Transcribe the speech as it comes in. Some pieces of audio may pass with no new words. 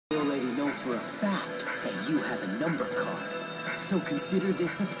already know for a fact that you have a number card, so consider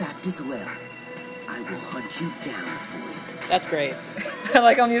this a fact as well. I will hunt you down for it. That's great. I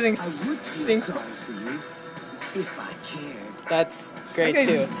like I'm using I would feel sorry for you if I cared. That's great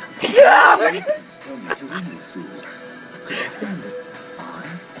too. For instance, tell me to win this duel. Could I find that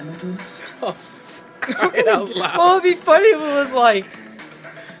I am a duelist? Oh, crying out loud. Well, it'd be funny if it was like,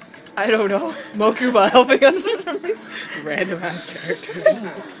 I don't know, Mokuba helping us or something. Random ass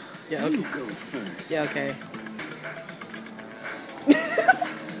characters. Yeah, okay. You go first. Yeah, okay.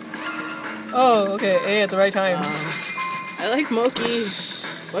 Oh, okay, A at the right time. I like Moki.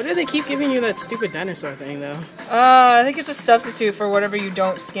 Why do they keep giving you that stupid dinosaur thing, though? I think it's a substitute for whatever you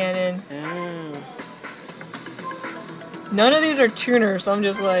don't scan in. Oh. None of these are tuners, so I'm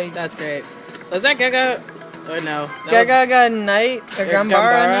just like... That's great. Was that Gaga? Or no? Gaga got Knight? Or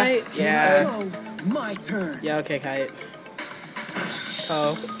Gambara Knight? Yeah. Go. My turn. Yeah, okay, Kite.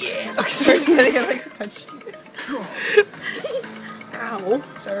 Oh. Yeah. Okay, sorry, I think I like punched you. Draw. Ow.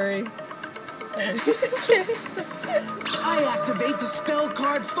 Sorry. I activate the spell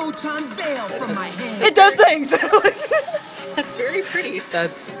card Photon Veil from my hand. It does things! That's very pretty.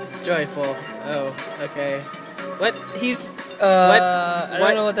 That's joyful. Oh, okay. What? He's, What? I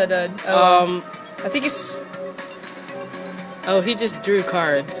don't know what that did. I think it's... Oh, he just drew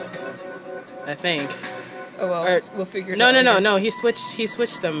cards. I think. Oh well, Or- we'll figure it out. No. He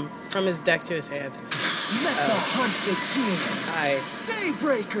switched them from his deck to his hand. Let the hunt begin. Hi.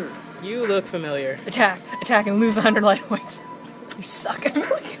 Daybreaker. You look familiar. Attack, and lose 100 life points. You suck.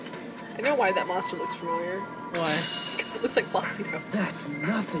 I know why that monster looks familiar. Why? Because it looks like Placido. That's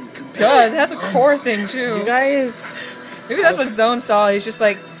nothing It compared. does. It has a core thing too. You guys. Maybe that's what Zone saw. He's just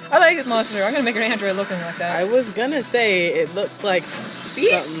like, I like this monster. I'm gonna make an android looking like that. I was gonna say it looked like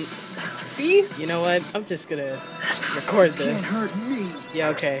something. See? You know what? I'm just gonna record Can't this. hurt me. Yeah,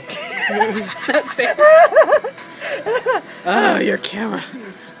 okay. That face. Oh, your camera.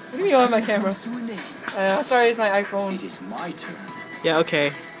 This What do you mean on my camera? comes to an end. Sorry, it's my iPhone. It is my turn. Yeah,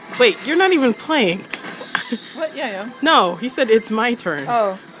 okay. Wait, you're not even playing. What? Yeah, yeah. No, he said it's my turn.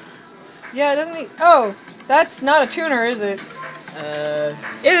 Oh. Yeah, doesn't he? Oh, that's not a tuner, is it?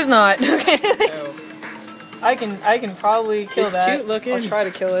 It is not. Okay. Oh. I can probably kill It's that. cute looking. I'll try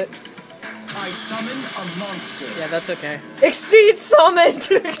to kill it. I summon a monster. Yeah, that's okay. Exceed summon!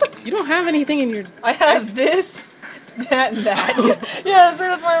 You don't have anything in your... I have this, that, and that. Yeah, so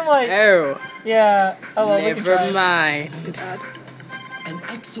that's why I'm like, Oh, yeah. Oh, well, we can try. never mind. An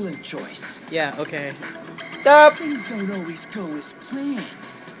excellent choice. Yeah, okay. Stop. Things don't always go as planned.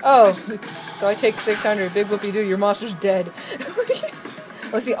 Oh, Flick- so I take 600. Big whoopie doo, your monster's dead.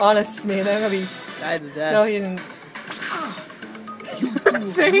 What's the honest name? That's gonna be. Died to death. No, he didn't. You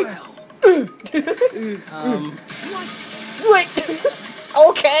do well. What? What?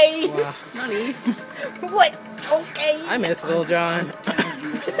 Okay. Wow. Nani? What? Okay. I miss Lil Jon.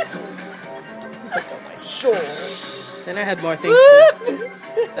 My soul. Then I had more things to...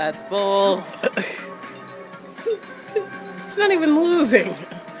 That's bull. He's not even losing.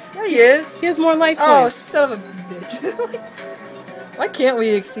 Yeah, he is. He has more life Oh, points. son of a bitch. Why can't we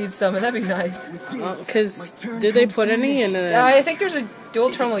exceed summon? That'd be nice. Because did they put any in the... I think there's a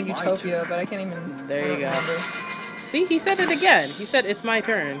dual terminal Utopia, but I can't even. There you go. remember. See, he said it again. He said it's my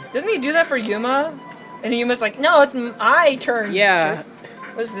turn. Doesn't he do that for Yuma? And Yuma's like, no, it's my turn. Yeah,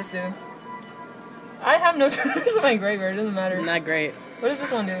 What does this do? I have no turners in my graveyard. It doesn't matter. not great. What does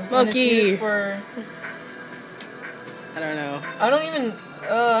this one do? And it's Monkey. used for. I don't know. I don't even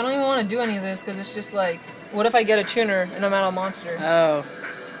want to do any of this because it's just like, what if I get a tuner and I'm out of monster? Oh.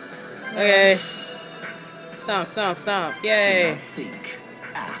 Okay. Stomp, stomp, stomp. Do Yay. not think.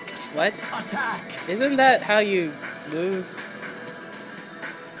 Act. What? Attack. Isn't that how you lose?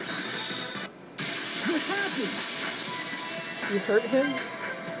 What happened? You hurt him?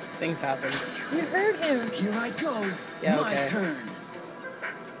 Things happen. You hurt him. Here I go. Yeah, My okay. turn.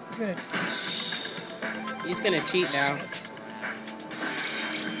 He's gonna. He's gonna cheat now.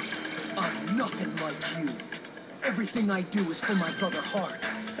 I'm nothing like you. Everything I do is for my brother Hart.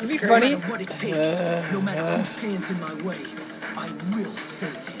 It'd be No funny. matter what it takes, no matter who stands in my way, I will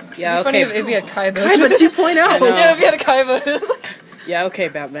save him. Yeah, It'd be funny okay. if we had Kaiba. Kaiba 2.0. Yeah, if we had a Kaiba. Yeah, okay,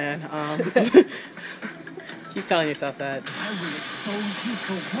 Batman. Keep telling yourself that. I will expose you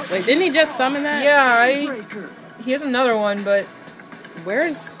for what Wait, didn't he just summon that? Yeah, Breaker. he has another one, but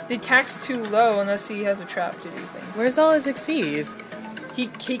Where's the attack's too low unless he has a trap to do things. Where's all his exceeds? He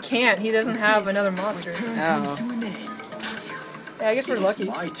can't. He doesn't have another monster. Turn Oh. comes to an end. Yeah, I guess we're It is lucky.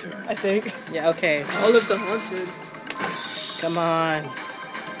 my turn. I think. Yeah, okay. All of the haunted. Come on.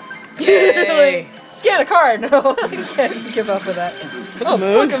 Yay. scan a card. No, I can't give up with that. Oh,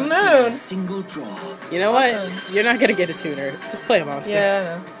 Moon. fucking moon. Single draw. You know what? Awesome. You're not gonna get a tuner. Just play a monster. Yeah, I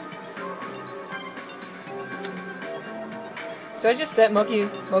know. So I just set Moki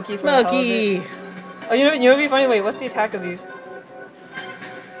for the hell of Moki! it. Oh, you know what would be funny? Wait, what's the attack of these?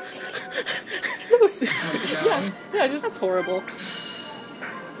 Yeah, just that's horrible.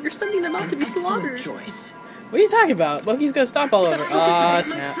 You're sending them out to be slaughtered. Choice. What are you talking about? Moki's gonna stomp all over. Ah,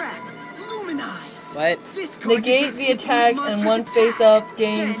 snap. Luminize. What? This card Negate defeats the attack monsters and one attack. face up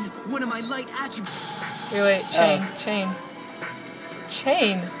Then, gains. one of my light attributes. Wait,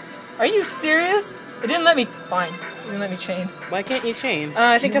 chain. Are you serious? It didn't let me. Fine. It didn't let me chain. Why can't you chain?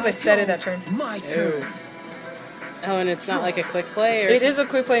 I think because I set it that turn. My turn. Oh, and it's not like a quick play? Or It is a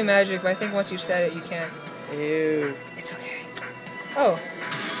quick play magic, but I think once you set it, you can't. Ew. It's okay. Oh.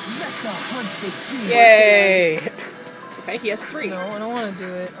 Let the hunt begin. Yay! Okay, he has 3. No, I don't want to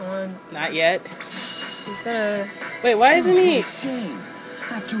do it. Not yet. He's gonna. Wait, why isn't What he? a shame.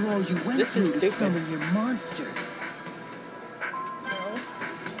 After all you went This through is to stupid. summon your monster. No.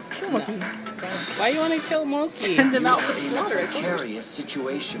 Kill Monkey. Why you want to kill Moki? Send him out for the In a slaughter. I told you. precarious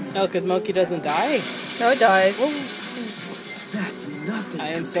situation. Oh, because Moki doesn't die? No, it dies. That's nothing. I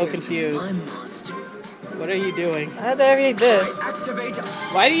am so compared to confused. my monster. What are you doing? I had to activate this Activate.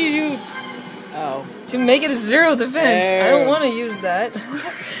 Why do you do... Oh. to make it a 0 defense. I don't want to use that.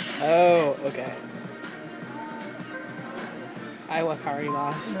 Oh, okay. I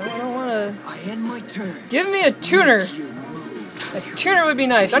Wakarimas. No, I don't want to. I end my turn. Give me a tuner. Your move. A tuner would be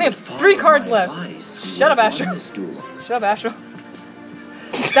nice. I only have 3 cards left. Shut up, Astro. Shut up, Astro.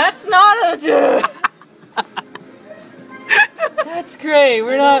 That's not a. That's great.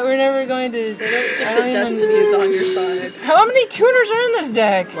 We're never going to. I don't think the destiny is on your side. How many tuners are in this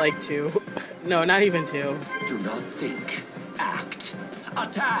deck? Like 2. No, not even 2. Do not think. Act.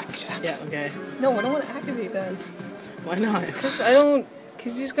 Attack. Yeah, okay. No, I don't want to activate that. Why not? Cause I don't.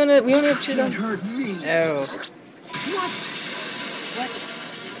 Cause he's gonna. We only have 2 Can't done. hurt me. Oh.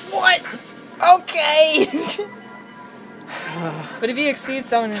 What? What? Okay. But if he exceeds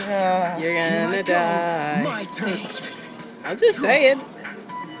someone, You're Here I gonna go. die. My turn. I'm just saying.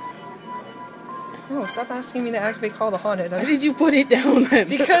 no, stop asking me to activate Call the Haunted. Why did you put it down then?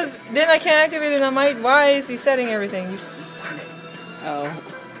 Because then I can't activate it on my. Why is he setting everything? You suck. Oh.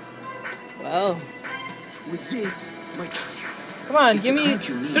 Well. With this, my Come on, If give the me. card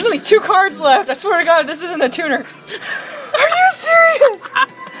you need There's only is- 2 cards left. I swear to God, this isn't a tuner. Are you serious?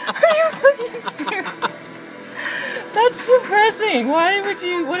 Are you fucking serious? That's depressing. Why would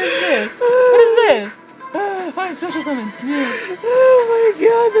you? What is this? What is this? Fine, special summon. Yeah. Oh my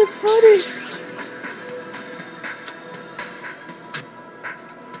god, that's funny.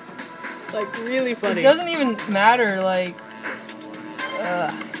 Like, really funny. It doesn't even matter. Like,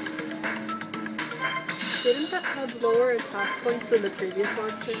 Didn't that have lower attack points than the previous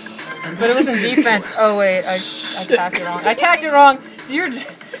monster? but it was in defense. Oh wait, I tacked it wrong. I tacked it wrong. So you're.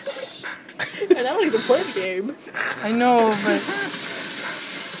 And I don't even play the game. I know, but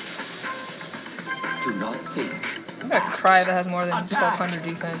do not think. I'm gonna cry if that has more than 1200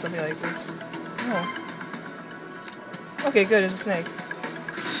 defense. I'll be like, oops. Oh. Okay, good. It's a snake.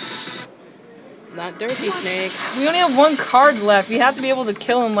 Not Dirty Snake. We only have 1 card left. We have to be able to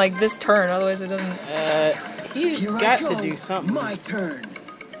kill him like this turn, otherwise it doesn't. He's Here got I go. to do something. My turn.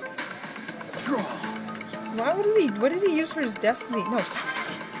 Draw. Why would he? What did he use for his destiny? No, stop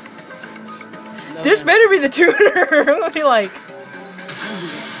asking. No, This better be the tuner. I'll be like, I will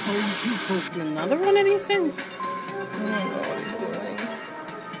expose you for Another one of these things? I don't know what he's doing.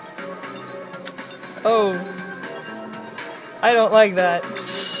 Oh, I don't like that. Oh,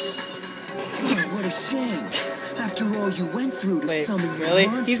 what a shame. After all you went through to Wait, summon your really?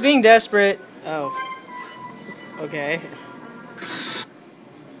 monster. He's being desperate. Oh. Okay.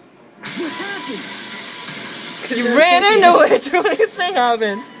 What happened? You ran into it. What do you think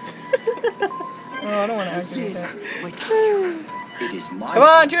happened? Oh, I don't want to With activate this, that. my it is my Come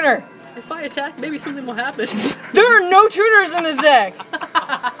on, tuner. If I attack, maybe something will happen. There are no tuners in this deck.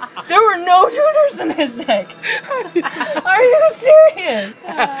 There were no tuners in this deck. Are you serious?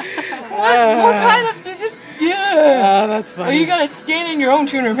 What kind of? It's just yeah. Oh, that's Are funny. you gonna scan in your own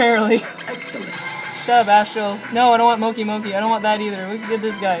tuner apparently? Excellent. Shut up, Astro. No, I don't want Moki. I don't want that either. We can get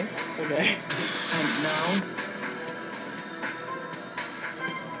this guy. Okay. And now,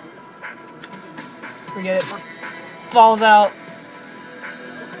 Forget it. Falls out.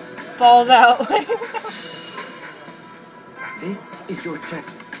 Falls out. this is your check.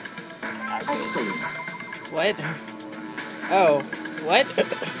 Excellent. What? Oh. What?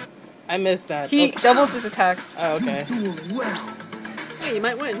 I missed that. He Okay. doubles his attack. Oh, okay. You're doing well. Hey, you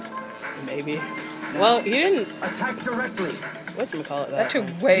might win. Maybe. Well, he didn't. Attack directly. Whatchamacallit That that?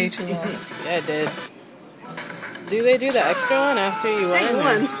 took way This too is long. it. Yeah, it did. Do they do the extra one after you win? You or-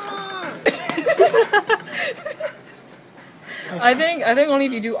 won. I think only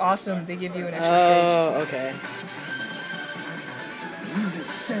if you do awesome they give you an extra stage. Oh, okay. We will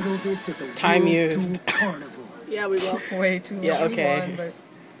settle this at the Time World used. Duel Carnival. Yeah, we will. Way too long. Yeah, You okay. won, but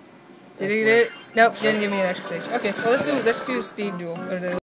That's did he good. did it? Nope, didn't give me an extra stage. Okay, well let's do speed duel or the